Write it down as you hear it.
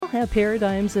have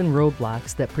paradigms and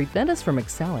roadblocks that prevent us from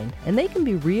excelling, and they can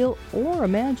be real or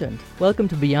imagined. Welcome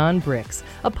to Beyond Bricks,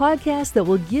 a podcast that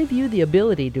will give you the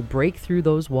ability to break through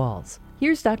those walls.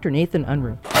 Here's Dr. Nathan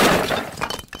Unruh.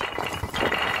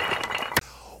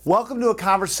 Welcome to a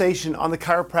conversation on the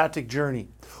chiropractic journey,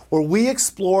 where we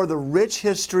explore the rich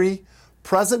history,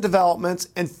 present developments,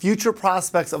 and future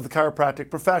prospects of the chiropractic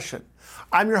profession.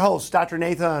 I'm your host, Dr.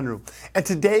 Nathan Unruh, and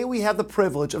today we have the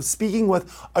privilege of speaking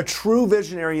with a true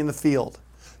visionary in the field.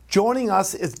 Joining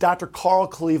us is Dr. Carl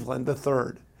Cleveland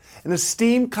III, an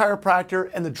esteemed chiropractor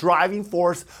and the driving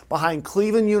force behind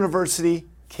Cleveland University,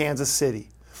 Kansas City.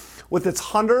 With its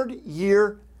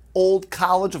 100-year-old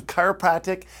College of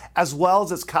Chiropractic, as well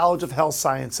as its College of Health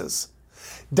Sciences.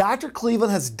 Dr.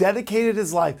 Cleveland has dedicated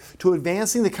his life to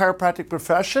advancing the chiropractic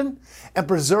profession and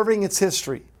preserving its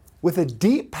history. With a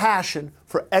deep passion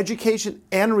for education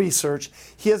and research,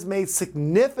 he has made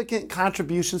significant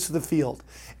contributions to the field,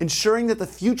 ensuring that the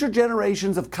future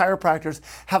generations of chiropractors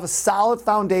have a solid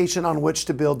foundation on which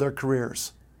to build their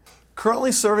careers.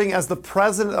 Currently serving as the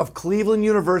president of Cleveland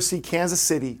University, Kansas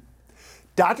City,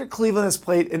 Dr. Cleveland has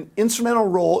played an instrumental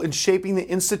role in shaping the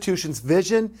institution's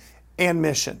vision and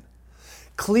mission.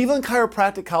 Cleveland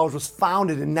Chiropractic College was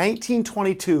founded in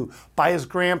 1922 by his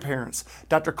grandparents,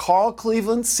 Dr. Carl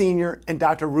Cleveland Sr. and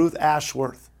Dr. Ruth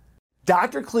Ashworth.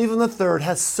 Dr. Cleveland III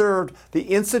has served the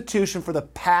institution for the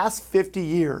past 50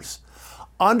 years.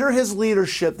 Under his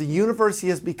leadership, the university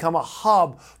has become a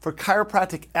hub for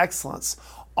chiropractic excellence,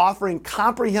 offering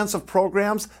comprehensive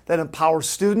programs that empower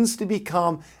students to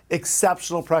become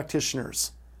exceptional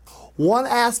practitioners. One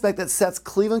aspect that sets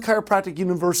Cleveland Chiropractic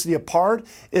University apart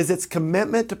is its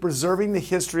commitment to preserving the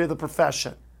history of the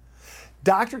profession.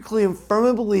 Dr. Cleveland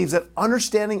firmly believes that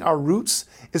understanding our roots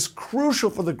is crucial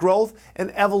for the growth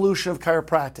and evolution of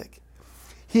chiropractic.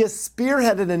 He has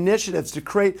spearheaded initiatives to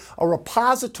create a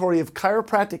repository of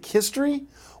chiropractic history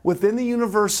within the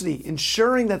university,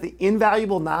 ensuring that the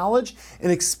invaluable knowledge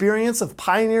and experience of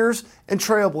pioneers and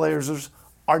trailblazers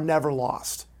are never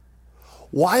lost.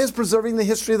 Why is preserving the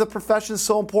history of the profession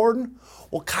so important?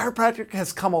 Well, chiropractic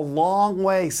has come a long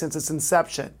way since its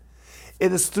inception.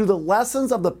 It is through the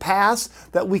lessons of the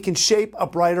past that we can shape a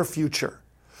brighter future.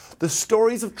 The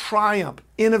stories of triumph,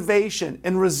 innovation,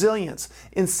 and resilience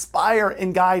inspire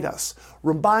and guide us,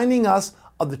 reminding us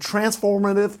of the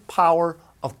transformative power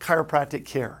of chiropractic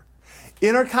care.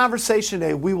 In our conversation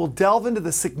today, we will delve into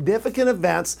the significant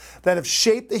events that have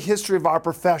shaped the history of our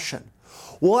profession.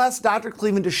 We'll ask Dr.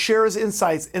 Cleveland to share his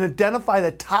insights and identify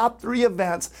the top 3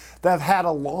 events that have had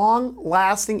a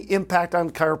long-lasting impact on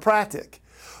chiropractic.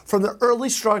 From the early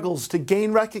struggles to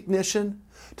gain recognition,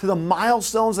 to the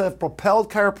milestones that have propelled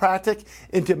chiropractic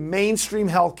into mainstream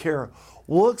healthcare,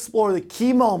 we'll explore the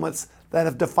key moments that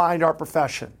have defined our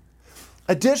profession.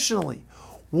 Additionally,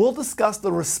 we'll discuss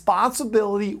the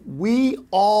responsibility we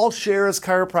all share as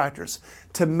chiropractors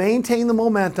to maintain the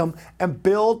momentum and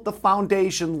build the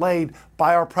foundation laid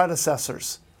by our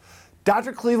predecessors.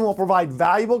 Dr. Cleveland will provide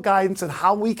valuable guidance on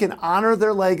how we can honor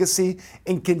their legacy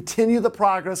and continue the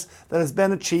progress that has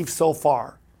been achieved so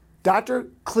far. Dr.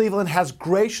 Cleveland has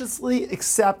graciously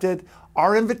accepted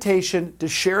our invitation to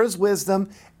share his wisdom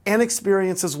and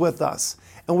experiences with us,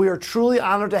 and we are truly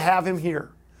honored to have him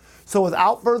here. So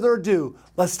without further ado,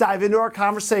 let's dive into our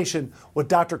conversation with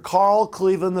Dr. Carl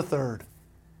Cleveland III.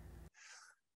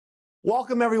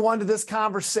 Welcome everyone to this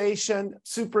conversation.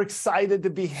 Super excited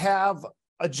to have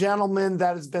a gentleman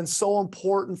that has been so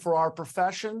important for our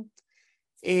profession.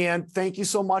 And thank you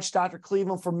so much, Dr.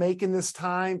 Cleveland, for making this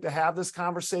time to have this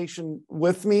conversation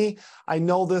with me. I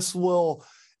know this will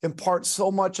impart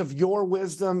so much of your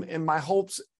wisdom, and my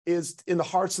hopes is in the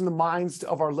hearts and the minds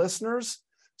of our listeners,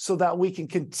 so that we can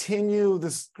continue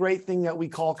this great thing that we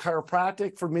call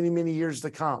chiropractic for many, many years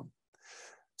to come.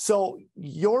 So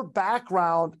your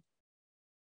background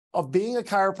of being a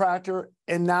chiropractor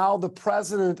and now the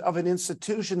president of an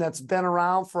institution that's been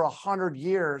around for 100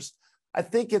 years, I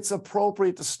think it's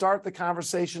appropriate to start the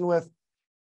conversation with,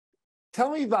 tell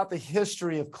me about the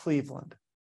history of Cleveland.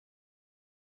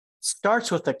 Starts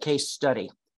with a case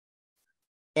study.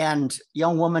 And a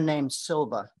young woman named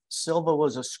Silva. Silva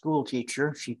was a school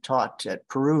teacher. She taught at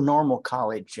Peru Normal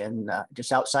College in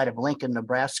just outside of Lincoln,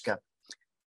 Nebraska.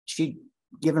 She'd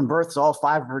given birth to all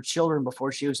 5 of her children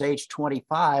before she was age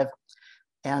 25.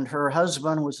 And her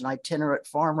husband was an itinerant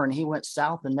farmer, and he went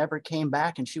south and never came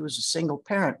back, and she was a single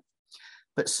parent.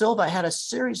 But Silva had a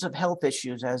series of health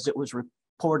issues, as it was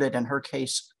reported in her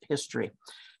case history.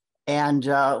 And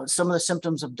some of the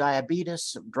symptoms of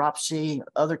diabetes, dropsy,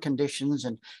 other conditions.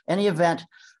 In any event,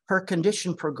 her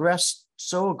condition progressed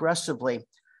so aggressively,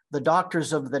 the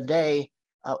doctors of the day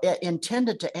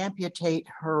intended to amputate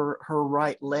her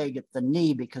right leg at the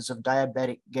knee because of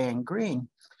diabetic gangrene.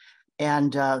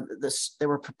 And they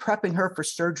were prepping her for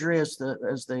surgery, as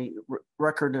the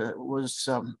record was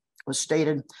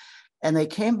stated. And they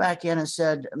came back in and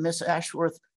said, Miss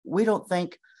Ashworth, we don't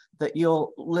think that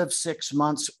you'll live 6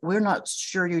 months. We're not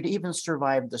sure you'd even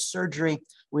survive the surgery.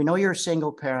 We know you're a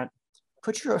single parent.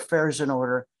 Put your affairs in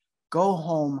order. Go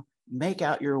home, make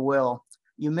out your will.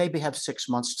 You maybe have 6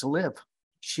 months to live.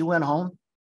 She went home,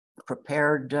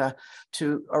 prepared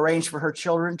to arrange for her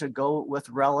children to go with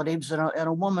relatives. And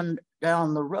a woman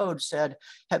down the road said,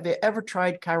 have you ever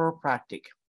tried chiropractic?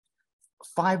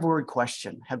 5-word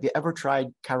question. Have you ever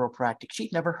tried chiropractic?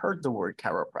 She'd never heard the word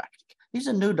chiropractic. He's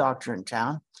a new doctor in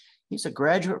town. He's a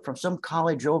graduate from some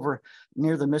college over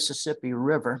near the Mississippi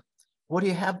River. What do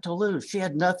you have to lose? She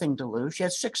had nothing to lose. She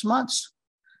had 6 months.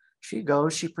 She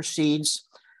goes, she proceeds.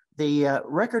 The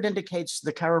record indicates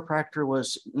the chiropractor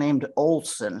was named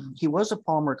Olson. He was a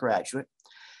Palmer graduate,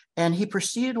 and he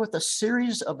proceeded with a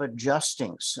series of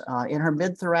adjustings in her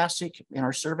mid-thoracic, in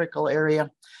her cervical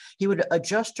area. He would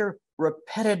adjust her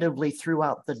repetitively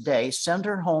throughout the day, send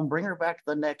her home, bring her back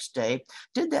the next day,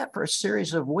 did that for a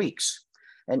series of weeks.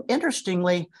 And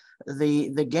interestingly,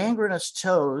 the gangrenous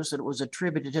toes that was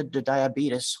attributed to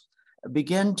diabetes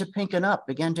began to pinken up,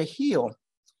 began to heal.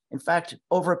 In fact,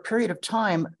 over a period of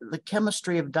time, the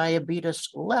chemistry of diabetes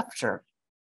left her.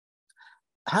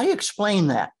 How do you explain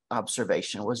that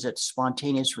observation? Was it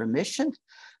spontaneous remission?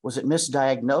 Was it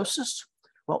misdiagnosis?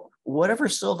 Well, whatever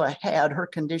Silva had, her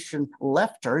condition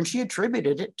left her, and she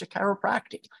attributed it to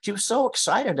chiropractic. She was so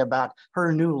excited about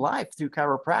her new life through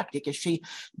chiropractic as she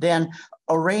then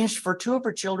arranged for 2 of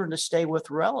her children to stay with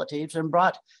relatives and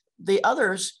brought the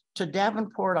others to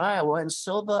Davenport, Iowa, and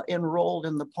Silva enrolled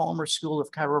in the Palmer School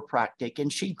of Chiropractic,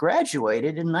 and she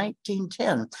graduated in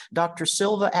 1910. Dr.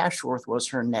 Silva Ashworth was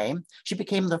her name. She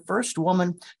became the first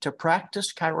woman to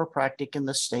practice chiropractic in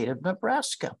the state of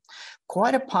Nebraska.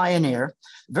 Quite a pioneer,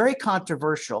 very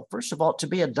controversial. First of all, to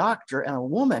be a doctor and a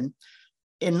woman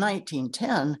in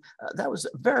 1910, that was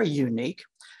very unique.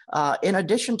 In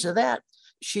addition to that,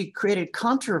 she created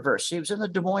controversy. It was in the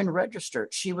Des Moines Register.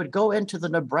 She would go into the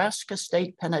Nebraska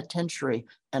State Penitentiary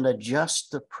and adjust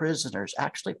the prisoners,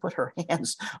 actually put her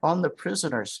hands on the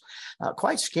prisoners.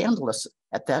 Quite scandalous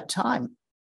at that time.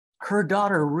 Her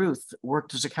daughter, Ruth,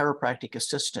 worked as a chiropractic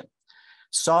assistant,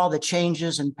 saw the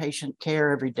changes in patient care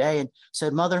every day and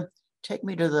said, Mother, take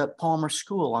me to the Palmer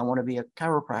School. I want to be a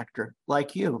chiropractor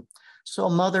like you.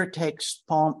 So mother takes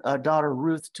daughter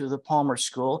Ruth to the Palmer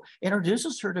School,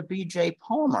 introduces her to B.J.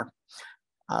 Palmer.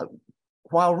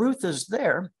 While Ruth is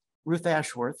there, Ruth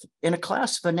Ashworth, in a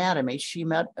class of anatomy, she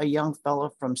met a young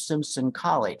fellow from Simpson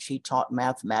College. He taught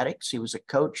mathematics. He was a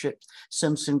coach at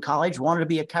Simpson College, wanted to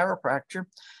be a chiropractor.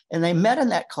 And they met in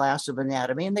that class of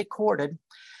anatomy and they courted.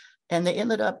 And they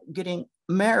ended up getting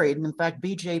married. And in fact,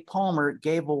 B.J. Palmer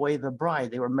gave away the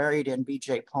bride. They were married in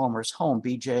B.J. Palmer's home.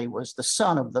 B.J. was the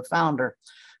son of the founder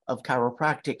of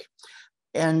chiropractic.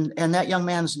 And that young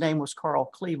man's name was Carl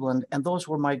Cleveland. And those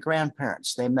were my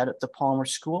grandparents. They met at the Palmer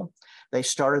School. They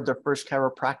started their first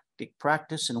chiropractic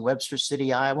practice in Webster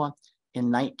City, Iowa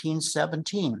in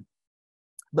 1917.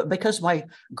 But because my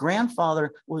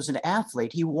grandfather was an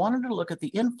athlete, he wanted to look at the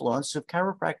influence of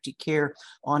chiropractic care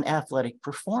on athletic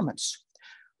performance.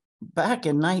 Back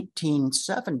in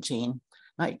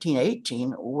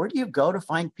 1918, where do you go to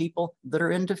find people that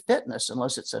are into fitness,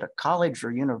 unless it's at a college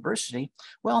or university?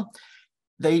 Well,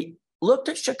 they looked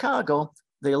at Chicago,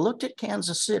 they looked at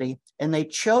Kansas City, and they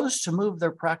chose to move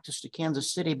their practice to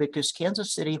Kansas City because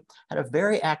Kansas City had a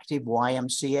very active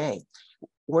YMCA.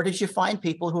 Where did you find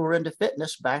people who were into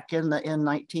fitness back in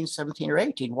 1917 or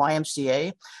 18?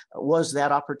 YMCA was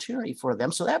that opportunity for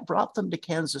them. So that brought them to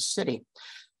Kansas City.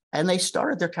 And they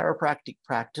started their chiropractic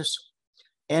practice.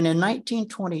 And in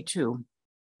 1922,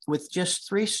 with just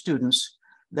 3 students,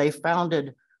 they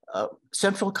founded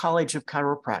Central College of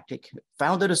Chiropractic,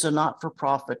 founded as a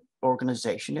not-for-profit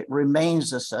organization. It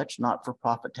remains as such,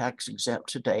 not-for-profit, tax exempt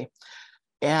today.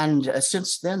 And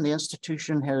since then, the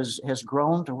institution has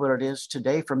grown to what it is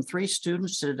today, from 3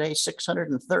 students to today,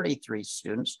 633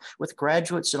 students, with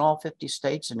graduates in all 50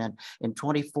 states and in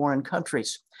 20 foreign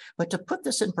countries. But to put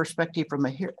this in perspective from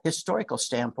a historical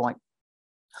standpoint,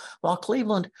 while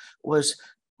Cleveland was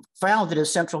founded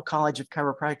as Central College of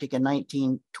Chiropractic in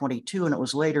 1922, and it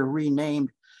was later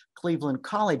renamed Cleveland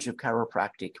College of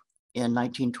Chiropractic in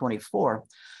 1924,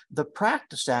 the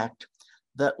Practice Act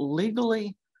that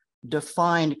legally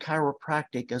defined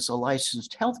chiropractic as a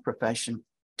licensed health profession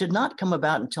did not come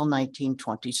about until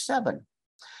 1927.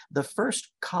 The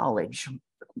first college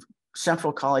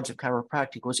Central College of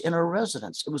Chiropractic was in a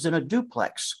residence. It was in a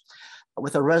duplex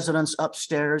with a residence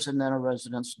upstairs and then a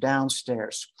residence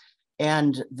downstairs.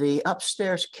 And the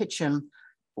upstairs kitchen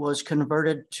was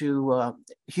converted to a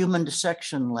human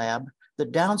dissection lab. The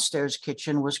downstairs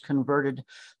kitchen was converted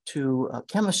to a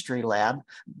chemistry lab.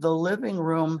 The living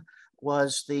room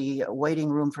was the waiting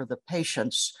room for the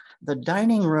patients. The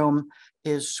dining room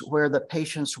is where the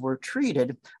patients were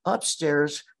treated.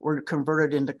 Upstairs were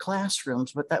converted into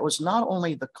classrooms, but that was not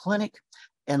only the clinic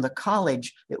and the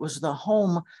college, it was the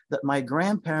home that my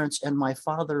grandparents and my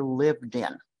father lived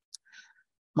in.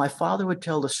 My father would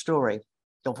tell the story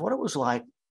of what it was like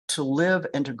to live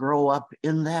and to grow up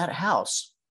in that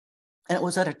house. And it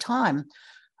was at a time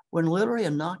when literally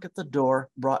a knock at the door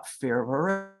brought fear of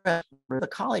arrest. The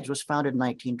college was founded in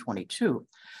 1922,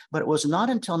 but it was not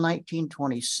until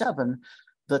 1927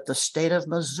 that the state of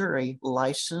Missouri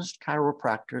licensed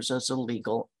chiropractors as a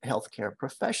legal healthcare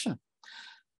profession.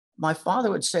 My father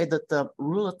would say that the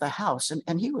rule at the house,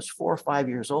 and he was 4 or 5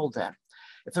 years old then,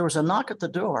 if there was a knock at the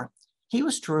door, he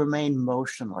was to remain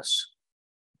motionless,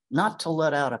 not to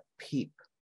let out a peep,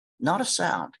 not a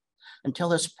sound,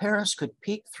 until his parents could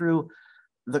peek through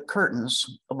the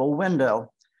curtains of a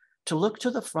window to look to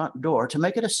the front door to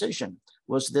make a decision.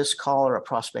 Was this caller a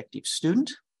prospective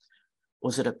student?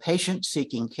 Was it a patient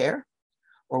seeking care?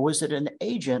 Or was it an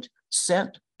agent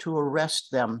sent to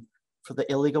arrest them for the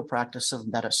illegal practice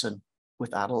of medicine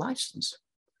without a license?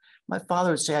 My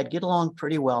father would say I'd get along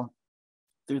pretty well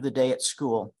through the day at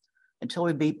school until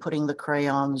we'd be putting the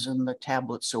crayons and the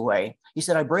tablets away. He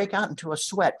said I'd break out into a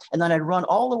sweat and then I'd run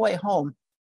all the way home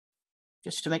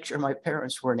just to make sure my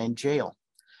parents weren't in jail.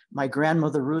 My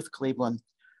grandmother, Ruth Cleveland,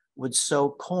 would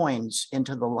sew coins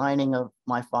into the lining of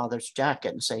my father's jacket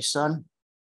and say, son,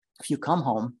 if you come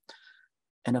home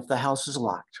and if the house is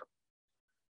locked,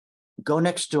 go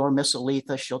next door, Miss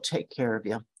Aletha, she'll take care of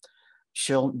you.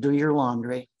 She'll do your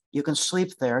laundry. You can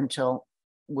sleep there until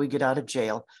we get out of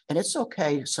jail. And it's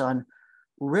okay, son,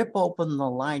 rip open the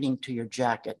lining to your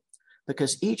jacket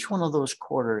because each one of those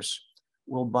quarters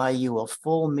will buy you a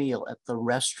full meal at the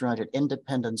restaurant at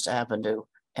Independence Avenue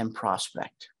and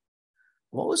Prospect.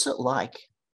 What was it like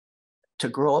to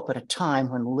grow up at a time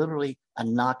when literally a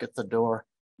knock at the door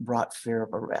brought fear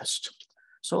of arrest?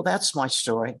 So that's my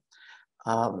story.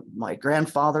 My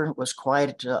grandfather was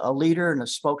quite a leader and a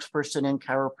spokesperson in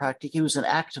chiropractic. He was an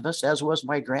activist, as was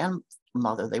my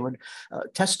grandmother. They would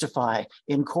testify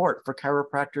in court for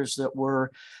chiropractors that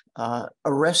were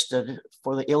arrested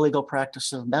for the illegal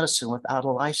practice of medicine without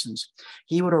a license.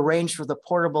 He would arrange for the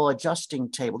portable adjusting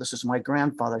table. This is my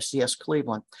grandfather, C.S.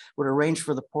 Cleveland, would arrange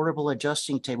for the portable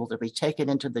adjusting table to be taken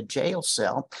into the jail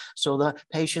cell. So the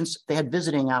patients, they had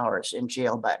visiting hours in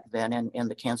jail back then in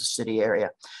the Kansas City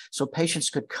area. So patients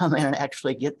could come in and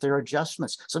actually get their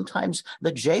adjustments. Sometimes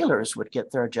the jailers would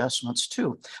get their adjustments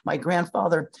too. My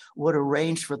grandfather would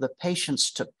arrange for the patients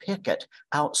to picket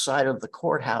outside of the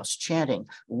courthouse chanting,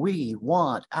 "We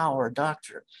want our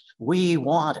doctor. We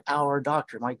want our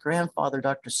doctor." My grandfather,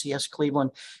 Dr. C.S.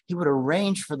 Cleveland, he would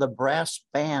arrange for the brass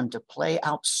band to play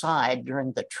outside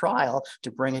during the trial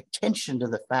to bring attention to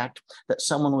the fact that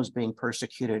someone was being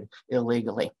persecuted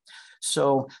illegally.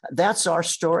 So that's our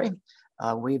story.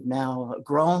 We've now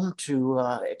grown to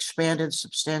expanded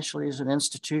substantially as an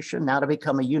institution, now to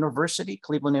become a university,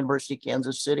 Cleveland University,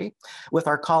 Kansas City, with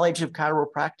our College of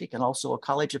Chiropractic and also a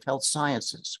College of Health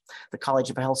Sciences. The College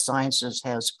of Health Sciences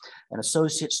has an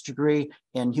associate's degree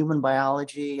in human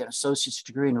biology, an associate's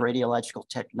degree in radiological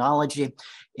technology,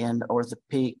 in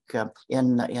orthopedic,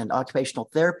 in occupational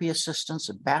therapy assistance,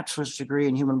 a bachelor's degree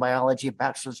in human biology, a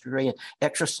bachelor's degree in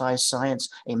exercise science,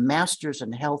 a master's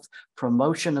in health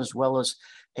promotion, as well as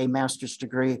a master's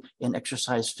degree in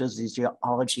exercise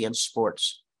physiology and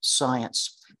sports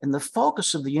science. And the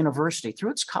focus of the university,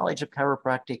 through its College of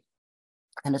Chiropractic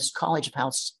and its College of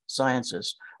Health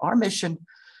Sciences, our mission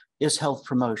is health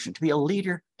promotion, to be a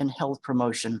leader in health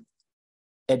promotion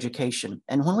education.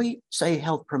 And when we say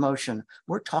health promotion,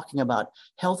 we're talking about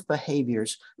health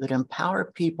behaviors that empower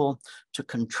people to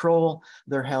control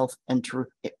their health and to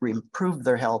improve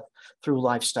their health through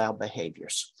lifestyle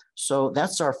behaviors. So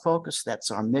that's our focus.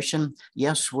 That's our mission.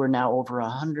 Yes, we're now over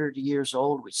 100 years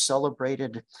old. We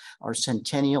celebrated our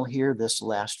centennial here this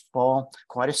last fall,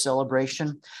 quite a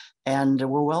celebration. And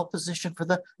we're well positioned for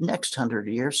the next 100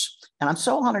 years. And I'm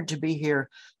so honored to be here,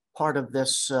 part of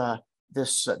this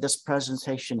this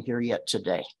presentation here yet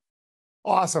today.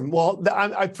 Awesome. Well,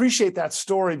 I appreciate that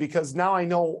story because now I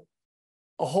know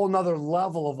a whole nother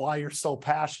level of why you're so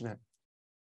passionate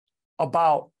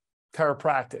about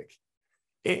chiropractic.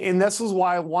 And this is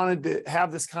why I wanted to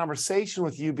have this conversation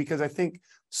with you, because I think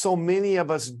so many of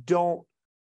us don't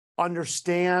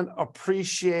understand,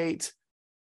 appreciate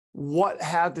what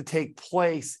had to take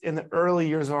place in the early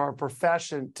years of our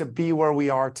profession to be where we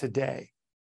are today.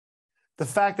 The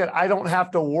fact that I don't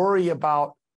have to worry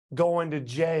about going to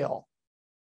jail,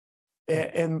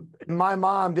 and my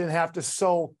mom didn't have to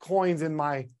sew coins in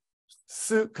my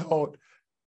suit coat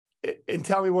and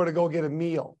tell me where to go get a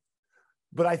meal.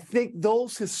 But I think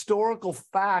those historical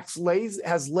facts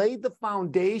has laid the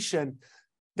foundation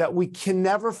that we can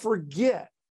never forget,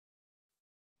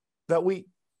 that we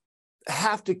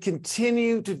have to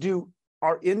continue to do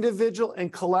our individual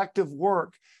and collective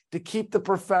work to keep the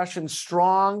profession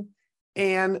strong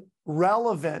and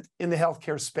relevant in the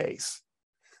healthcare space.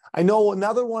 I know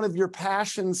another one of your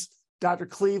passions, Dr.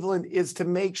 Cleveland, is to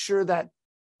make sure that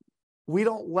we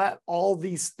don't let all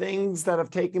these things that have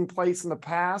taken place in the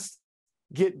past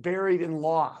get buried and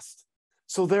lost.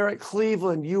 So there at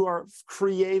Cleveland, you are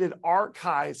created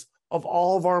archives of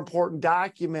all of our important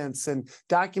documents and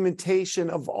documentation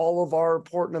of all of our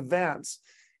important events.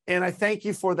 And I thank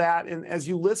you for that. And as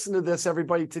you listen to this,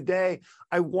 everybody, today,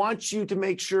 I want you to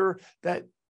make sure that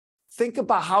think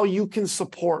about how you can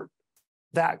support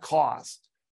that cause,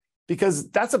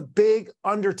 because that's a big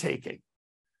undertaking.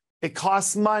 It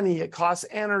costs money, it costs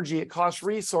energy, it costs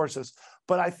resources,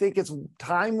 but I think it's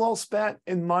time well spent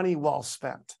and money well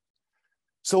spent.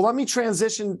 So let me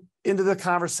transition into the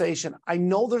conversation. I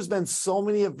know there's been so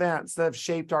many events that have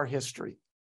shaped our history.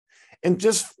 And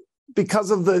just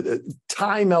because of the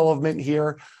time element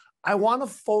here, I want to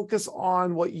focus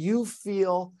on what you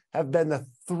feel have been the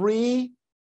 3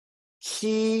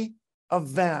 key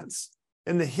events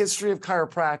in the history of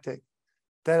chiropractic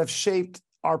that have shaped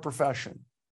our profession.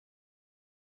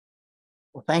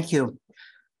 Well, thank you.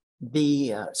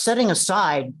 The setting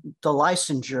aside the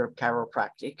licensure of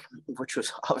chiropractic, which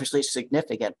was obviously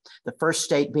significant, the first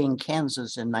state being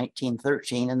Kansas in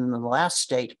 1913, and then the last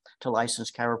state to license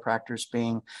chiropractors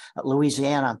being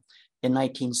Louisiana in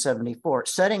 1974.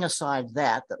 Setting aside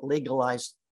that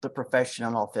legalized the profession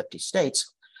in all 50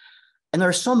 states. And there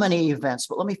are so many events,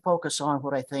 but let me focus on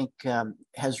what I think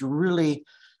has really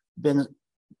been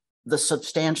the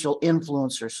substantial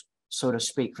influencers, so to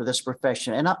speak, for this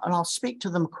profession. And I'll speak to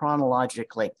them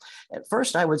chronologically. At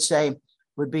first, I would say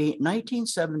would be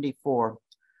 1974,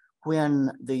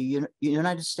 when the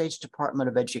United States Department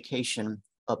of Education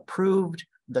approved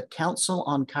the Council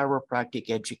on Chiropractic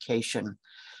Education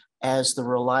as the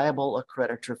reliable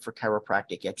accreditor for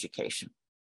chiropractic education.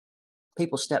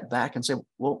 People step back and say,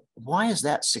 well, why is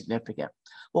that significant?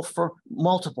 Well, for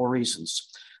multiple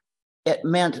reasons. It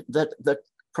meant that the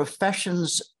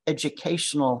profession's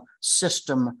educational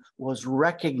system was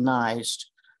recognized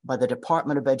by the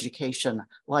Department of Education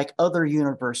like other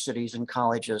universities and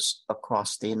colleges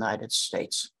across the United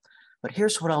States. But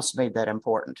here's what else made that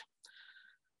important.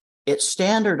 It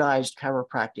standardized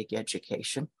chiropractic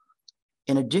education.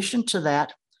 In addition to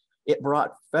that, it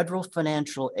brought federal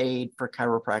financial aid for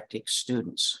chiropractic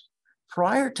students.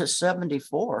 Prior to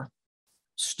 74,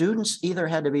 students either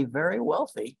had to be very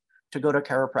wealthy to go to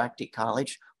chiropractic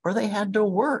college, or they had to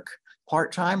work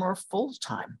part-time or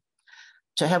full-time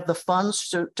to have the funds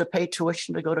to pay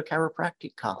tuition to go to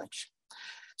chiropractic college.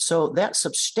 So that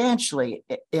substantially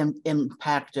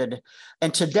impacted.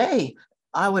 And today,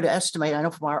 I would estimate, I know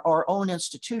from our own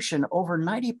institution, over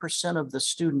 90% of the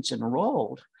students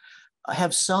enrolled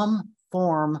have some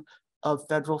form of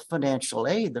federal financial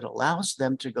aid that allows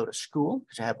them to go to school,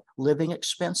 to have living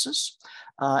expenses,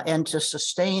 and to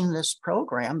sustain this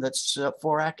program that's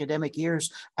 4 academic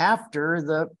years after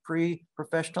the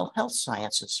pre-professional health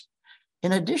sciences.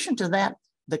 In addition to that,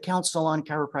 the Council on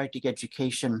Chiropractic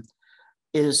Education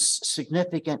is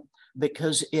significant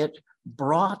because it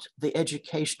brought the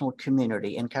educational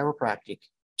community in chiropractic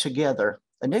together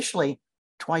initially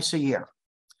twice a year.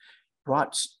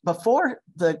 Before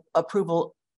the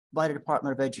approval by the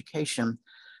Department of Education,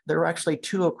 there were actually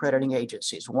 2 accrediting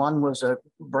agencies. One was a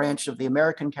branch of the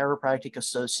American Chiropractic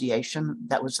Association,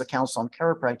 that was the Council on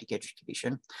Chiropractic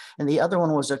Education, and the other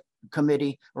one was a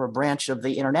committee or a branch of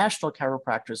the International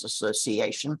Chiropractors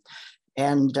Association.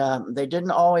 And they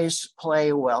didn't always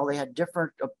play well. They had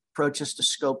different approaches to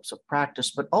scopes of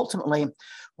practice, but ultimately,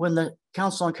 when the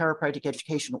Council on Chiropractic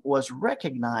Education was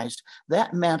recognized,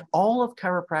 that meant all of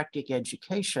chiropractic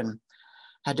education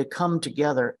had to come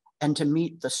together and to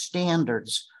meet the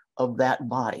standards of that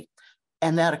body.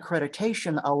 And that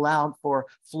accreditation allowed for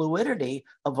fluidity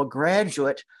of a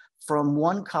graduate from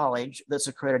one college that's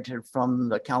accredited from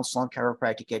the Council on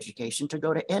Chiropractic Education to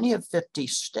go to any of 50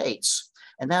 states.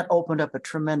 And that opened up a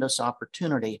tremendous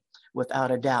opportunity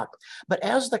without a doubt. But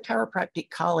as the chiropractic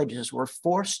colleges were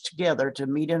forced together to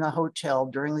meet in a hotel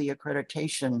during the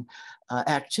accreditation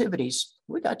activities,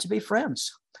 we got to be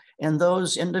friends. And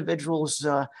those individuals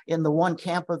in the one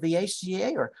camp of the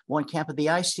ACA or one camp of the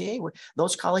ICA,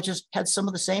 those colleges had some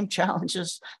of the same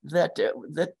challenges that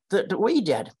we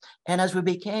did. And as we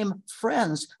became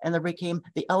friends and there became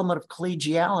the element of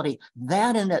collegiality,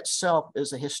 that in itself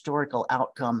is a historical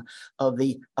outcome of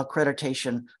the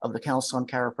accreditation of the Council on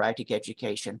Chiropractic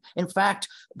Education. In fact,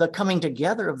 the coming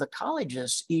together of the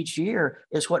colleges each year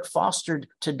is what fostered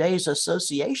today's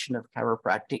Association of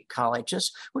Chiropractic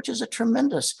Colleges, which is a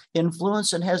tremendous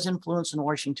influence and has influence in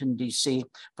Washington, D.C.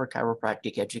 for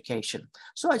chiropractic education.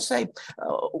 So I'd say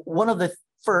one of the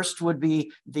first would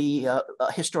be the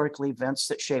historical events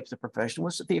that shaped the profession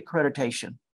was the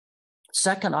accreditation.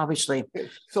 Second, obviously.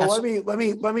 So let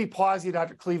me pause you,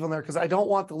 Dr. Cleveland, there, because I don't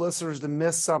want the listeners to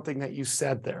miss something that you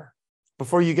said there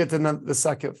before you get to the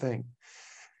second thing.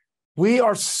 We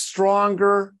are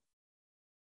stronger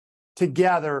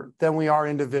together than we are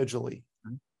individually.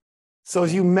 So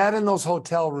as you met in those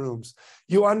hotel rooms,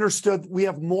 you understood we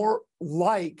have more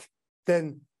like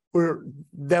than we're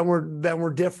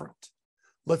different.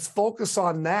 Let's focus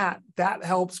on that. That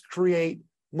helps create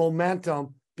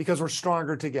momentum because we're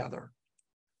stronger together.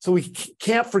 So we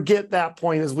can't forget that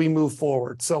point as we move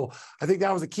forward. So I think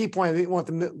that was a key point I didn't want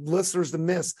the listeners to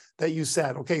miss that you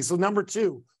said. Okay, so number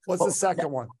two, what's the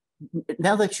second one?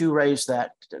 Now that you raised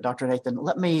that, Dr. Nathan,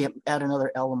 let me add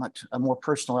another element, a more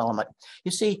personal element.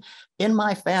 You see, in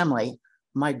my family,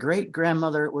 my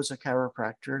great-grandmother was a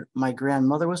chiropractor. My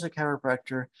grandmother was a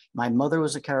chiropractor. My mother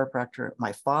was a chiropractor.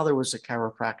 My father was a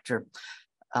chiropractor.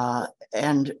 But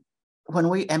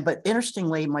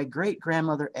interestingly, my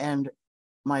great-grandmother and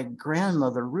my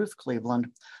grandmother, Ruth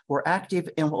Cleveland, were active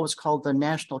in what was called the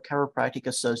National Chiropractic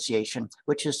Association,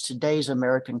 which is today's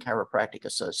American Chiropractic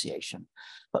Association.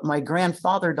 But my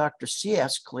grandfather, Dr.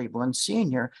 C.S. Cleveland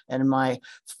Sr., and my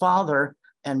father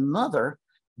and mother,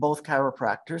 both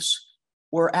chiropractors,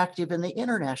 were active in the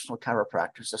International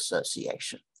Chiropractors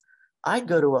Association. I'd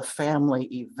go to a family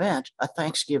event, a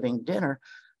Thanksgiving dinner,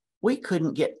 we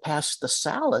couldn't get past the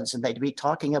salads and they'd be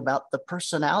talking about the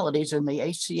personalities in the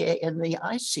ACA and the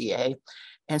ICA.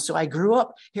 And so I grew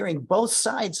up hearing both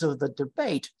sides of the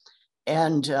debate.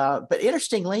 And but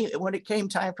interestingly, when it came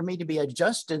time for me to be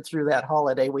adjusted through that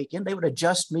holiday weekend, they would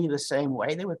adjust me the same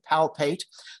way. They would palpate.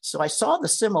 So I saw the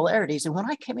similarities. And when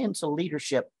I came into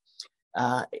leadership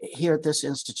here at this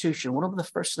institution, one of the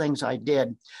first things I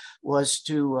did was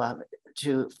to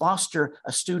foster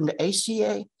a student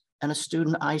ACA and a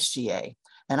student ICA.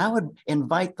 And I would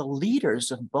invite the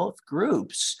leaders of both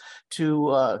groups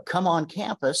to come on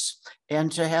campus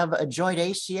and to have a joint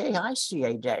ACA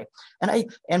ICA day.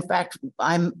 And in fact,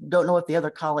 I don't know what the other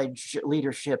college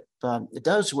leadership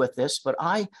does with this, but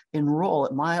I enroll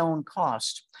at my own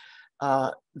cost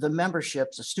the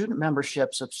student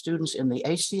memberships of students in the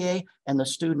ACA and the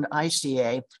student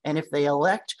ICA. And if they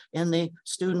elect in the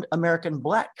Student American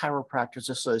Black Chiropractors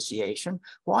Association,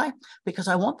 why? Because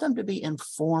I want them to be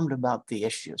informed about the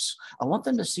issues. I want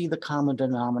them to see the common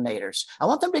denominators. I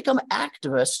want them to become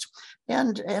activists,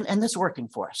 and this is working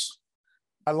for us.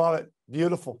 I love it.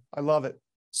 Beautiful. I love it.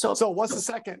 So what's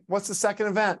the second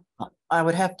event? I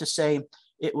would have to say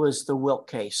it was the Wilk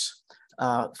case.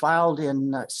 Filed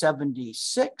in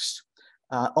 76,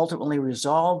 ultimately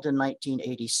resolved in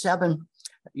 1987.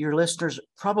 Your listeners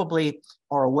probably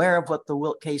are aware of what the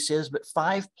Wilk case is, but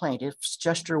 5 plaintiffs,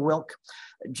 Chester Wilk,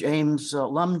 James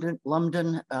Lumden,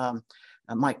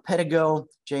 Mike Pettigo,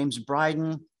 James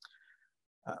Bryden,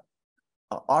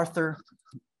 Arthur,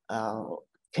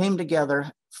 came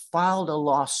together, filed a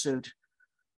lawsuit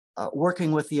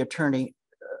working with the attorney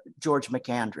George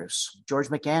McAndrews. George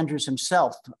McAndrews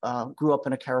himself grew up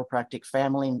in a chiropractic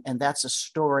family, and that's a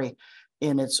story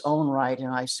in its own right.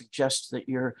 And I suggest that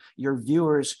your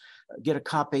viewers get a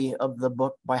copy of the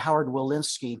book by Howard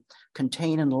Walensky,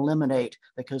 Contain and Eliminate,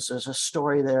 because there's a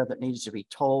story there that needs to be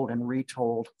told and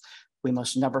retold. We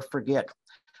must never forget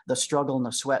the struggle and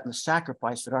the sweat and the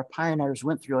sacrifice that our pioneers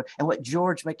went through, and what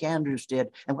George McAndrews did,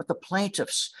 and what the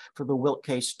plaintiffs for the Wilk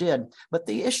case did. But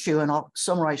the issue, and I'll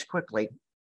summarize quickly,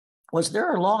 was there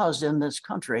are laws in this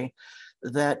country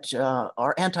that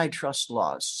are antitrust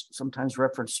laws, sometimes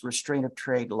referenced restraint of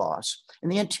trade laws. And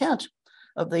the intent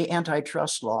of the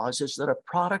antitrust laws is that a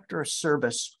product or a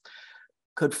service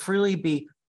could freely be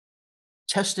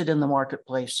tested in the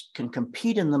marketplace, can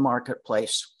compete in the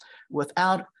marketplace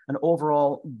without an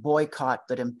overall boycott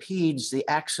that impedes the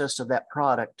access of that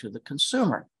product to the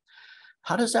consumer.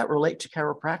 How does that relate to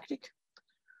chiropractic?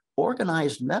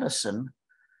 Organized medicine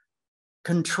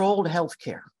controlled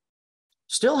healthcare.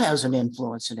 still has an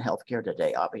influence in healthcare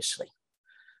today, obviously.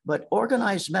 But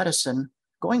organized medicine,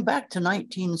 going back to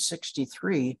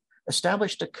 1963,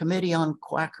 established a committee on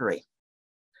quackery.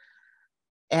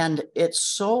 And its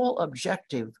sole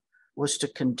objective was to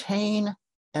contain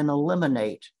and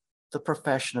eliminate the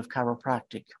profession of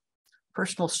chiropractic.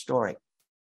 Personal story.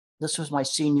 This was my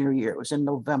senior year. It was in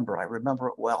November. I remember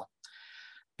it well.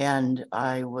 And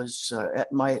I was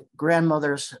at my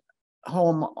grandmother's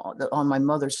home on my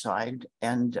mother's side.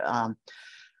 And I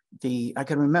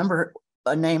can remember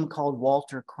a name called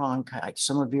Walter Cronkite.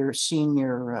 Some of your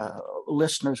senior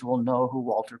listeners will know who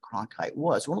Walter Cronkite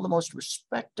was. One of the most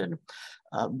respected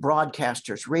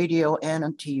broadcasters, radio and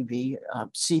on TV,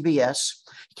 CBS,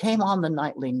 came on the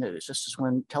nightly news. This is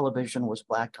when television was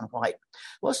black and white.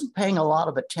 Wasn't paying a lot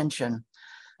of attention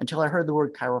until I heard the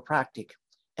word chiropractic.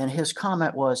 And his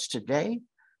comment was, today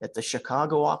at the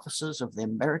Chicago offices of the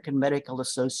American Medical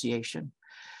Association,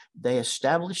 they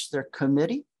established their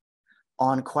committee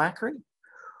on quackery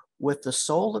with the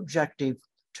sole objective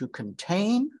to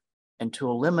contain and to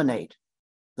eliminate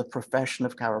the profession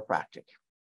of chiropractic.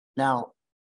 Now,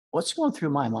 what's going through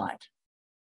my mind?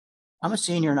 I'm a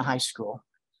senior in a high school,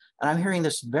 and I'm hearing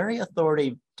this very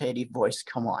authoritative voice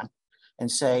come on and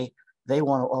say they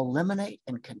want to eliminate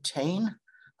and contain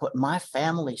what my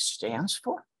family stands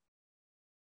for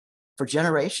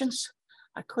generations.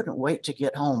 I couldn't wait to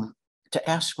get home to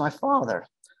ask my father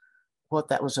what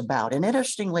that was about. And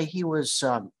interestingly, he was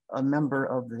a member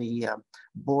of the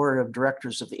board of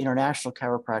directors of the International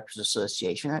Chiropractors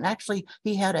Association. And actually,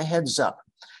 he had a heads up.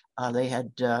 They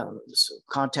had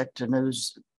contacted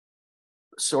news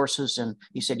sources, and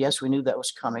he said, yes, we knew that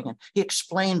was coming. And he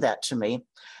explained that to me.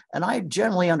 And I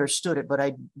generally understood it, but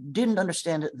I didn't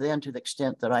understand it then to the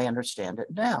extent that I understand it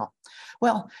now.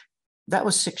 Well, that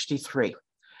was 63.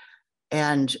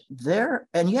 And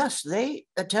yes, they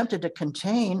attempted to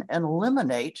contain and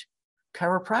eliminate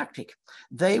chiropractic.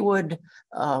 They would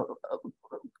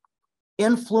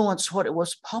influence what it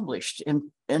was published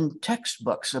in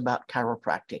textbooks about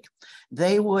chiropractic.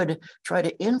 They would try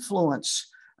to influence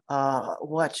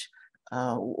what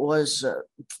was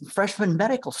freshman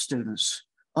medical students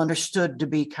understood to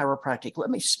be chiropractic. Let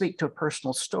me speak to a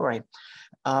personal story.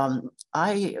 After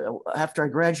I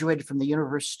graduated from the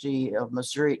University of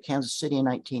Missouri at Kansas City in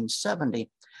 1970,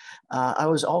 I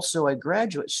was also a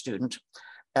graduate student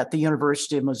at the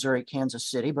University of Missouri, Kansas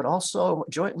City, but also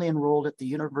jointly enrolled at the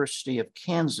University of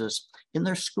Kansas in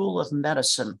their School of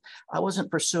Medicine. I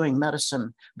wasn't pursuing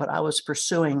medicine, but I was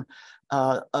pursuing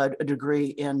a degree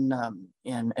in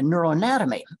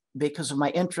neuroanatomy because of my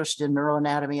interest in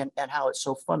neuroanatomy and how it's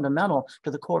so fundamental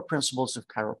to the core principles of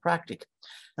chiropractic.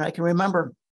 And I can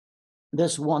remember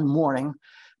this one morning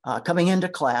coming into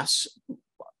class,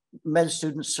 med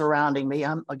students surrounding me.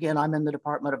 I'm in the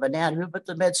Department of Anatomy, but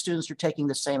the med students are taking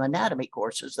the same anatomy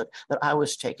courses that I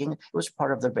was taking. It was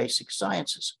part of their basic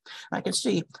sciences. And I can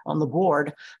see on the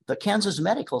board, the Kansas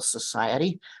Medical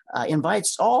Society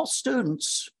invites all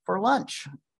students for lunch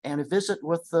and a visit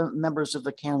with the members of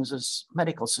the Kansas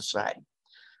Medical Society.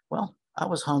 Well, I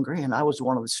was hungry and I was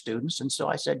one of the students. And so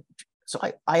I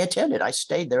attended. I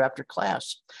stayed there after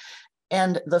class.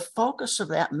 And the focus of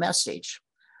that message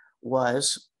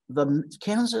was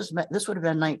this would have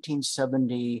been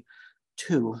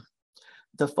 1972.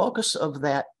 The focus of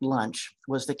that lunch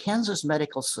was the Kansas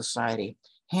Medical Society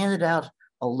handed out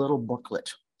a little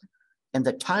booklet. And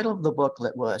the title of the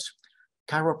booklet was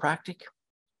Chiropractic,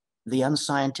 the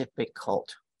Unscientific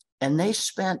Cult. And they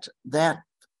spent that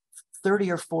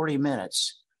 30 or 40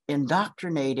 minutes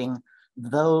indoctrinating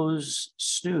those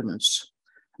students,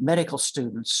 medical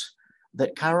students,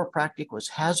 that chiropractic was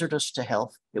hazardous to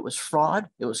health. It was fraud,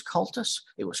 it was cultish,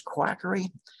 it was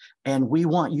quackery, and we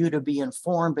want you to be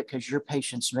informed because your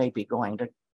patients may be going to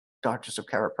doctors of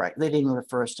chiropractic. They didn't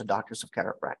refer us to doctors of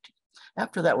chiropractic.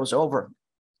 After that was over,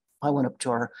 I went up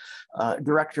to our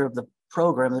director of the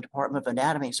program, the Department of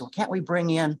Anatomy, so can't we bring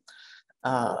in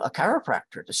a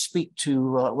chiropractor to speak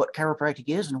to what chiropractic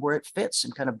is and where it fits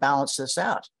and kind of balance this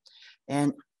out?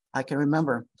 And I can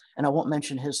remember, and I won't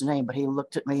mention his name, but he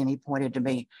looked at me and he pointed to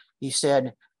me. He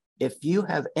said, if you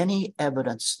have any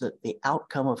evidence that the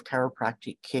outcome of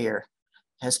chiropractic care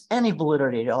has any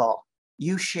validity at all,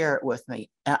 you share it with me.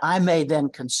 And I may then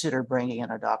consider bringing in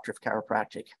a doctor of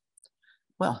chiropractic.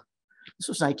 Well, this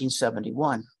was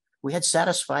 1971. We had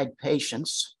satisfied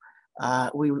patients.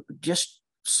 We just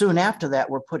soon after that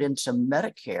were put into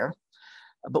Medicare,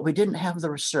 but we didn't have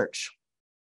the research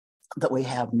that we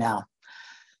have now.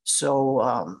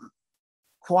 So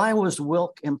why was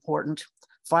Wilk important?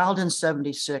 Filed in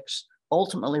 76,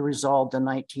 ultimately resolved in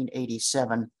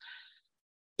 1987,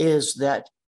 is that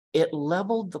it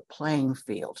leveled the playing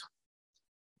field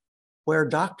where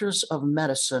doctors of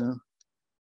medicine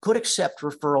could accept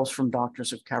referrals from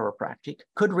doctors of chiropractic,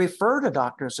 could refer to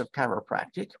doctors of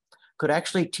chiropractic, could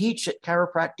actually teach at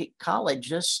chiropractic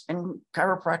colleges, and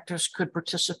chiropractors could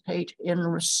participate in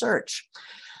research.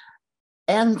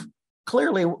 And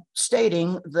clearly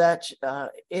stating that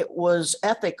it was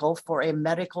ethical for a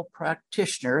medical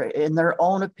practitioner, in their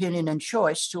own opinion and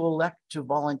choice, to elect to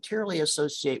voluntarily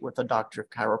associate with a doctor of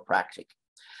chiropractic.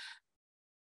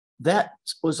 That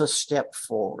was a step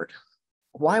forward.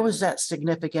 Why was that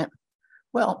significant?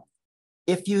 Well,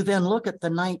 if you then look at the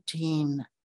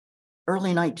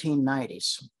early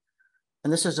 1990s,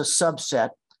 and this is a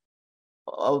subset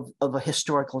of a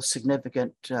historical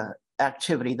significant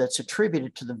activity that's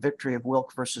attributed to the victory of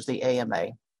Wilk versus the AMA,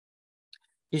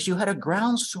 is you had a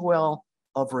groundswell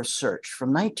of research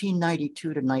from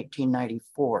 1992 to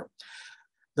 1994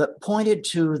 that pointed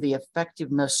to the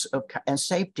effectiveness of and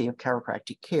safety of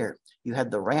chiropractic care. You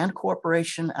had the Rand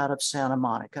Corporation out of Santa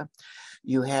Monica.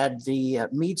 You had the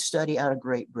Mead study out of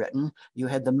Great Britain. You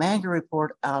had the Manga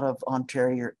report out of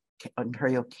Ontario,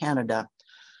 Canada.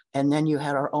 And then you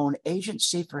had our own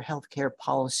Agency for Healthcare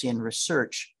Policy and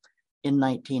Research in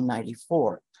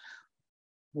 1994.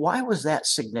 Why was that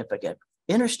significant?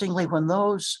 Interestingly, when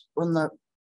the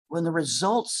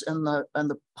results and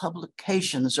the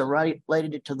publications are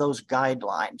related to those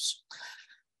guidelines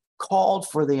called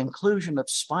for the inclusion of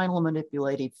spinal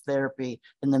manipulative therapy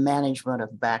in the management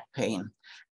of back pain.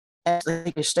 As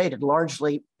they stated,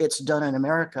 largely it's done in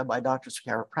America by doctors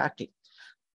of chiropractic.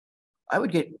 I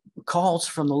would get calls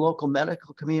from the local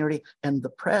medical community and the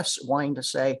press wanting to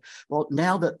say, well,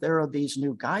 now that there are these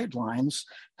new guidelines,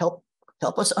 help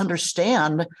us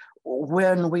understand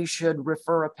when we should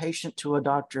refer a patient to a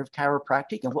doctor of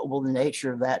chiropractic and what will the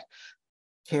nature of that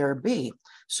care be.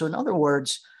 So in other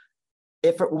words,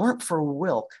 if it weren't for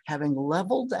Wilk having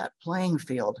leveled that playing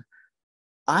field,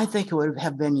 I think it would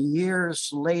have been years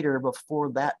later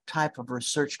before that type of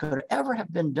research could ever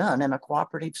have been done in a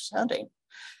cooperative setting.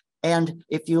 And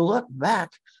if you look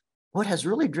back, what has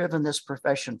really driven this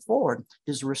profession forward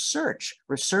is research.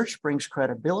 Research brings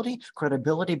credibility.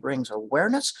 Credibility brings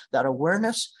awareness. That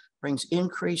awareness brings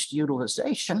increased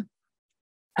utilization.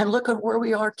 And look at where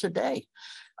we are today.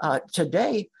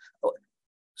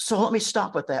 So let me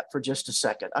stop with that for just a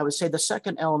second. I would say the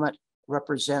second element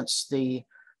represents the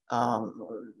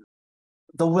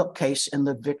Wilk case and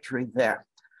the victory there.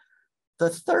 The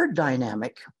third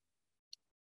dynamic,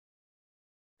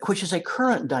 which is a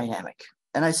current dynamic,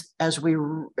 and as we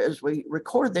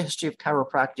record the history of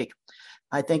chiropractic,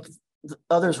 I think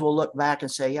others will look back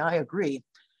and say, yeah, I agree,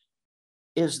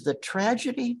 is the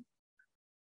tragedy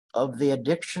of the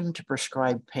addiction to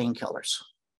prescribed painkillers.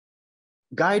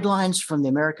 Guidelines from the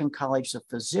American College of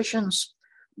Physicians,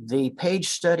 the Page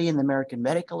study in the American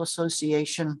Medical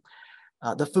Association,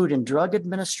 the Food and Drug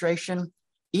Administration,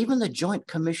 even the Joint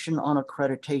Commission on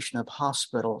Accreditation of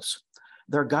Hospitals,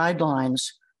 their guidelines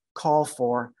call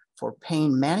for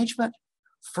pain management,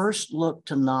 first look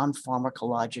to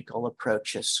non-pharmacological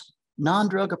approaches,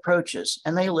 non-drug approaches,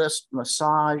 and they list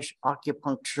massage,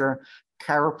 acupuncture,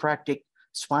 chiropractic,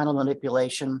 spinal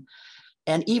manipulation.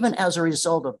 And even as a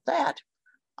result of that,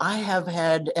 I have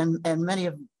had, and many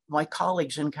of my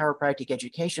colleagues in chiropractic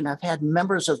education have had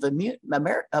members of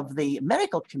the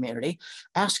medical community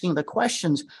asking the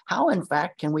questions, how in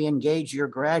fact can we engage your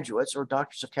graduates or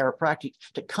doctors of chiropractic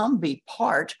to come be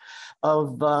part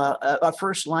of a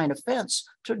first line offense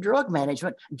to drug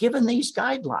management given these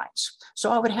guidelines?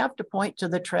 So I would have to point to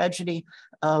the tragedy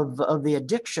of the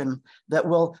addiction that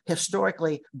will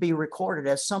historically be recorded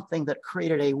as something that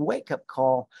created a wake-up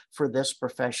call for this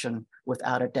profession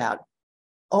without a doubt.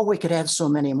 Oh, we could add so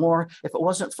many more. If it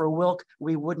wasn't for Wilk,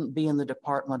 we wouldn't be in the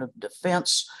Department of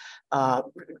Defense.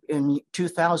 In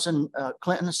 2000,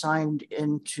 Clinton signed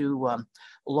into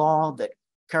law that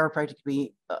chiropractic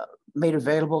be made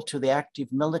available to the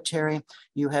active military.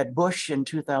 You had Bush in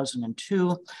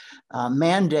 2002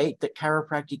 mandate that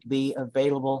chiropractic be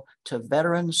available to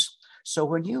veterans. So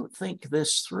when you think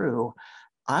this through,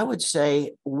 I would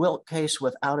say Wilk case,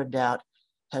 without a doubt,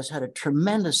 has had a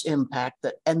tremendous impact,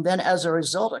 and then as a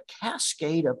result, a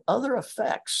cascade of other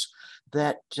effects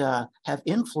that have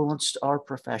influenced our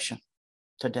profession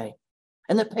today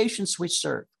and the patients we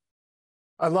serve.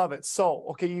 I love it. So,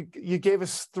 okay, you gave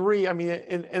us three. I mean,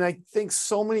 and I think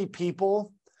so many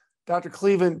people, Dr.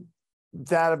 Cleveland,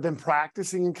 that have been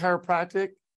practicing in chiropractic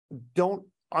don't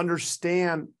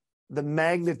understand the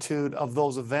magnitude of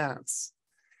those events.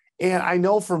 And I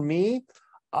know for me,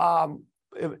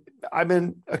 I've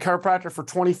been a chiropractor for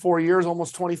 24 years,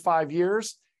 almost 25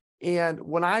 years. And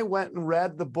when I went and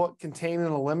read the book Contain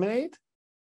and Eliminate,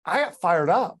 I got fired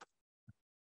up.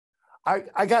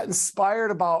 I got inspired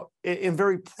about it and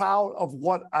very proud of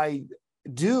what I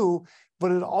do,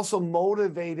 but it also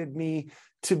motivated me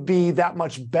to be that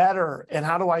much better. And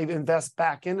how do I invest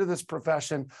back into this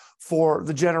profession for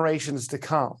the generations to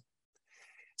come?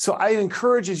 So I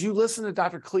encourage, as you listen to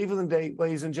Dr. Cleveland today,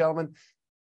 ladies and gentlemen,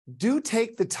 do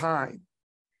take the time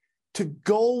to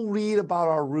go read about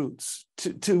our roots,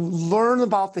 to learn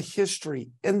about the history,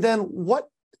 and then what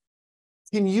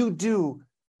can you do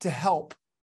to help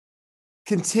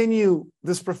continue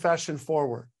this profession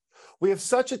forward? We have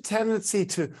such a tendency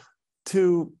to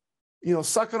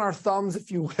suck on our thumbs,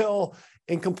 if you will,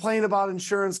 and complain about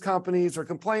insurance companies or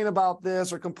complain about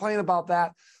this or complain about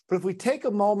that. But if we take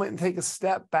a moment and take a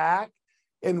step back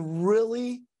and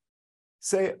really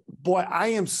say, boy, I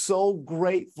am so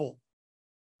grateful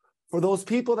for those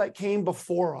people that came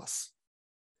before us.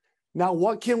 Now,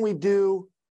 what can we do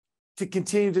to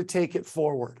continue to take it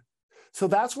forward? So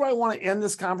that's where I want to end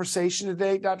this conversation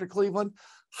today, Dr. Cleveland.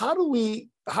 How do we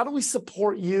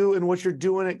support you and what you're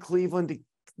doing at Cleveland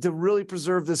to really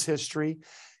preserve this history?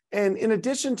 And in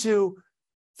addition to,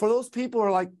 for those people who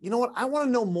are like, you know what, I want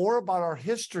to know more about our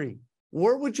history,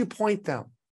 where would you point them?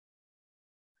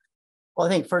 Well, I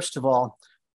think, first of all,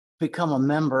 become a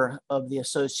member of the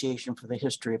Association for the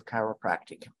History of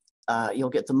Chiropractic. You'll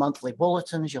get the monthly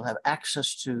bulletins. You'll have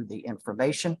access to the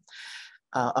information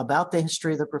about the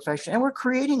history of the profession. And we're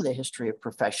creating the history of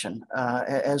profession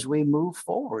as we move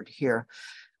forward here.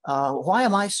 Why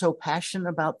am I so passionate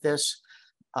about this?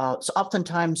 So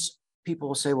oftentimes people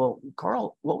will say, well,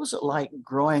 Carl, what was it like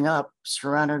growing up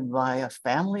surrounded by a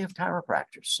family of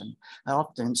chiropractors? And I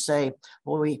often say,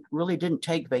 well, we really didn't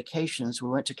take vacations. We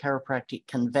went to chiropractic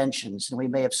conventions, and we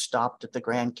may have stopped at the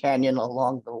Grand Canyon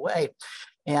along the way.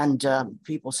 And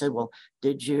people said, well,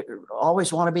 did you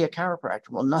always want to be a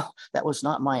chiropractor? Well, no, that was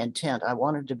not my intent. I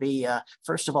wanted to be,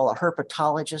 first of all, a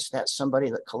herpetologist. That's somebody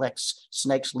that collects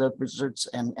snakes, lizards,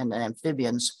 and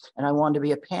amphibians. And I wanted to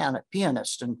be a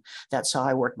pianist. And that's how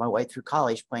I worked my way through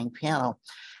college, playing piano.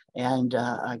 And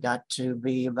I got to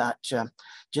be about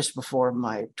just before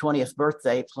my 20th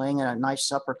birthday playing in a nice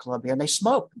supper club here. And they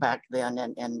smoked back then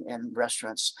in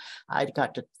restaurants. I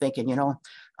got to thinking,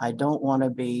 I don't want to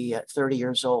be 30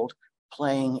 years old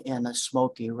playing in a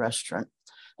smoky restaurant.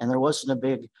 And there wasn't a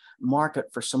big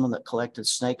market for someone that collected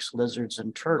snakes, lizards,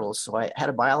 and turtles. So I had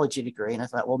a biology degree, and I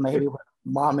thought, well, maybe what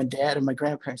mom and dad and my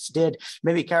grandparents did,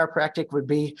 maybe chiropractic would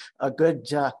be a good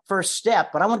first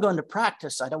step. But I want to go into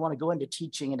practice. I don't want to go into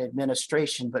teaching and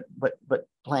administration, but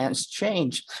plans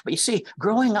change. But you see,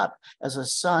 growing up as a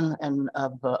son and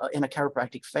in a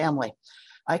chiropractic family,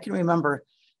 I can remember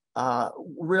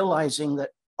realizing that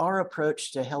our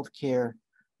approach to healthcare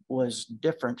was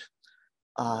different.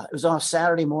 It was on a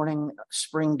Saturday morning,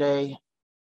 spring day.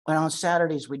 And on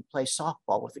Saturdays, we'd play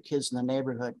softball with the kids in the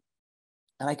neighborhood.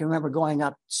 And I can remember going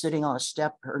up, sitting on a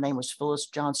step. Her name was Phyllis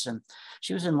Johnson.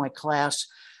 She was in my class,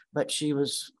 but she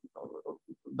was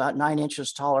about 9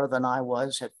 inches taller than I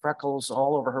was, had freckles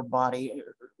all over her body,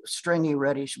 stringy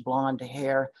reddish blonde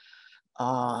hair.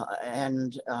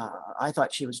 And I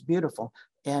thought she was beautiful.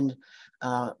 And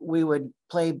we would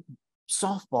play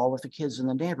softball with the kids in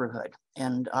the neighborhood.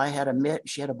 And I had a mitt,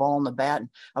 she had a ball in the bat. And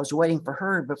I was waiting for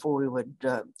her before we would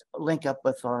link up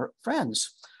with our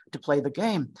friends to play the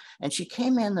game. And she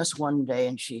came in this one day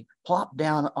and she plopped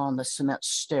down on the cement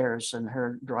stairs in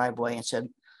her driveway and said,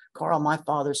 Carl, my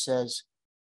father says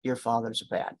your father's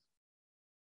bad.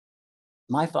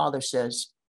 My father says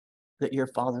that your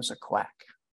father's a quack.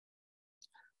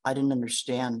 I didn't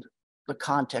understand the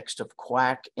context of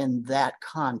quack in that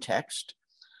context.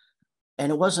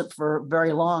 And it wasn't for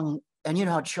very long. And you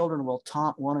know how children will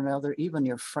taunt one another, even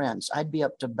your friends. I'd be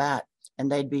up to bat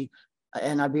and I'd be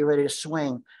ready to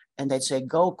swing. And they'd say,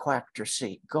 go Quactor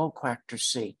C, go Quactor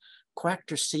C.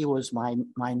 Quactor C was my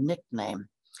nickname.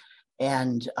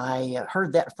 And I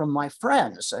heard that from my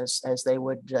friends as they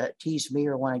would tease me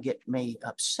or want to get me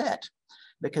upset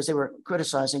because they were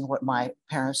criticizing what my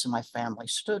parents and my family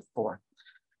stood for.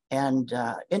 And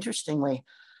interestingly,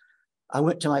 I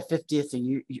went to my 50th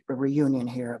reunion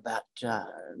here about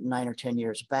 9 or 10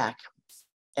 years back.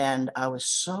 And I was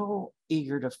so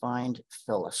eager to find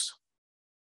Phyllis.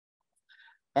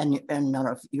 And I don't know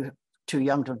if you're too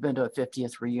young to have been to a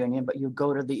 50th reunion, but you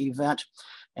go to the event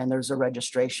and there's a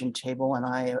registration table and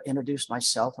I introduced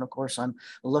myself. And of course, I'm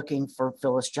looking for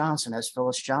Phyllis Johnson. Has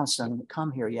Phyllis Johnson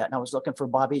come here yet? And I was looking for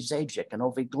Bobby Zajic and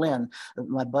Ovi Glenn,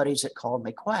 my buddies that called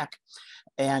me Quack.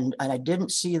 And I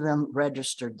didn't see them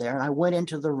registered there. And I went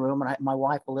into the room, and my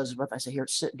wife, Elizabeth, I said, here,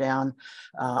 sit down.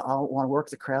 I want to work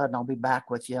the crowd and I'll be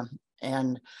back with you.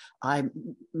 And I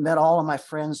met all of my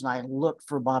friends, and I looked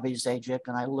for Bobby Zajic,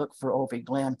 and I looked for Ovi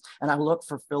Glenn, and I looked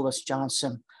for Phyllis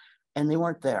Johnson, and they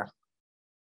weren't there.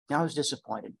 And I was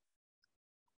disappointed,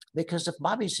 because if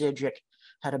Bobby Zajic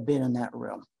had been in that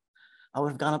room, I would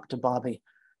have gone up to Bobby,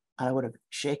 and I would have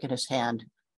shaken his hand,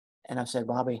 and I said,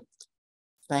 Bobby,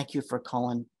 thank you for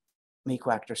calling me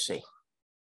Quactor C.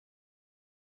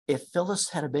 If Phyllis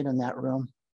had been in that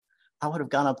room, I would have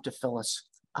gone up to Phyllis.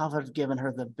 I would have given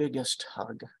her the biggest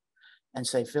hug and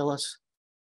say, Phyllis,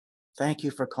 thank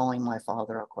you for calling my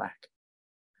father a quack.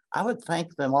 I would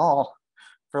thank them all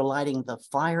for lighting the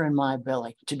fire in my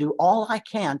belly to do all I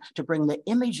can to bring the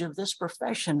image of this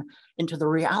profession into the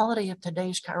reality of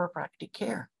today's chiropractic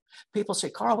care. People say,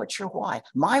 Carl, what's your why?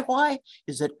 My why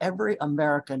is that every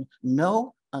American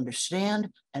know, understand,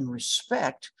 and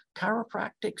respect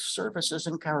chiropractic services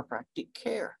and chiropractic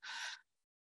care.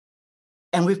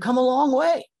 And we've come a long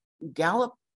way.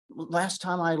 Gallup, last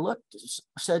time I looked,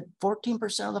 said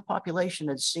 14% of the population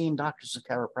had seen doctors of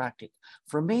chiropractic.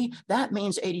 For me, that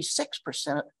means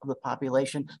 86% of the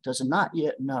population does not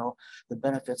yet know the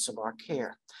benefits of our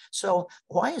care. So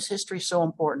why is history so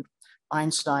important?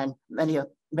 Einstein,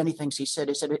 many things he said,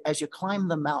 as you climb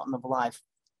the mountain of life,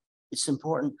 it's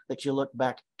important that you look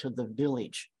back to the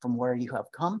village from where you have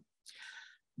come,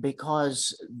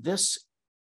 because this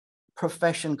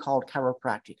profession called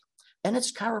chiropractic and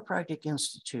its chiropractic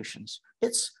institutions,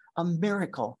 it's a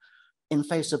miracle in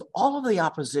face of all of the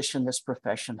opposition this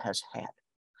profession has had,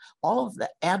 all of the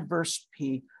adverse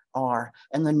PR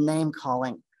and the name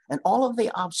calling and all of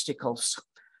the obstacles.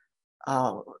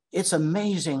 It's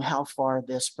amazing how far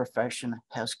this profession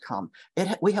has come.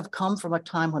 We have come from a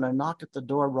time when a knock at the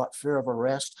door brought fear of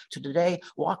arrest to today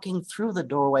walking through the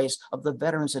doorways of the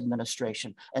Veterans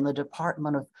Administration and the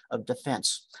Department of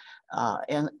Defense.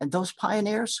 And those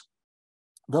pioneers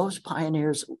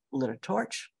lit a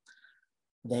torch.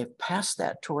 They've passed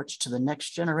that torch to the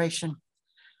next generation.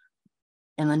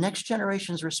 And the next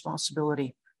generation's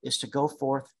responsibility is to go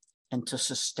forth and to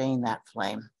sustain that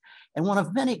flame. And one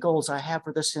of many goals I have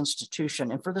for this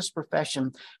institution and for this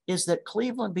profession is that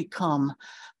Cleveland become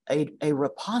a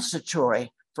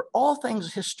repository for all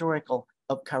things historical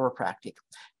of chiropractic,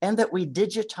 and that we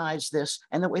digitize this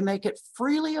and that we make it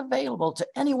freely available to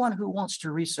anyone who wants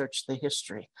to research the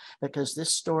history, because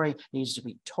this story needs to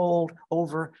be told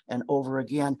over and over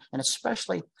again. And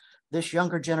especially this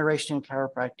younger generation in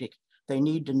chiropractic, they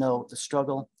need to know the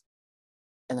struggle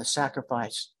and the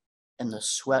sacrifice and the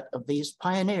sweat of these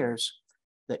pioneers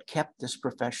that kept this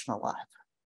profession alive.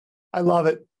 I love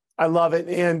it. I love it.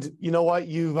 And you know what?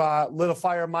 You've lit a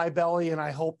fire in my belly, and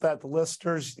I hope that the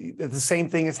listeners, the same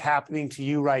thing is happening to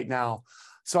you right now.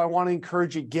 So I want to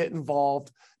encourage you, get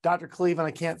involved. Dr. Cleveland,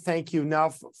 I can't thank you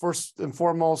enough, first and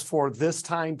foremost, for this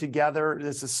time together.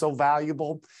 This is so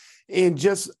valuable. And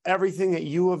just everything that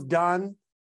you have done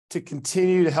to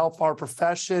continue to help our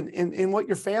profession and what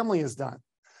your family has done.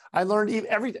 I learned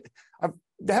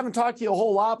I haven't talked to you a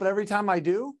whole lot, but every time I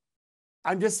do,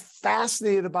 I'm just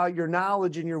fascinated about your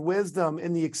knowledge and your wisdom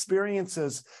and the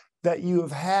experiences that you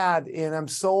have had. And I'm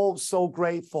so, so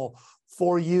grateful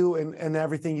for you and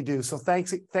everything you do. So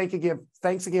thanks again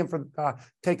for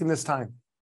taking this time.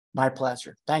 My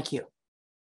pleasure. Thank you.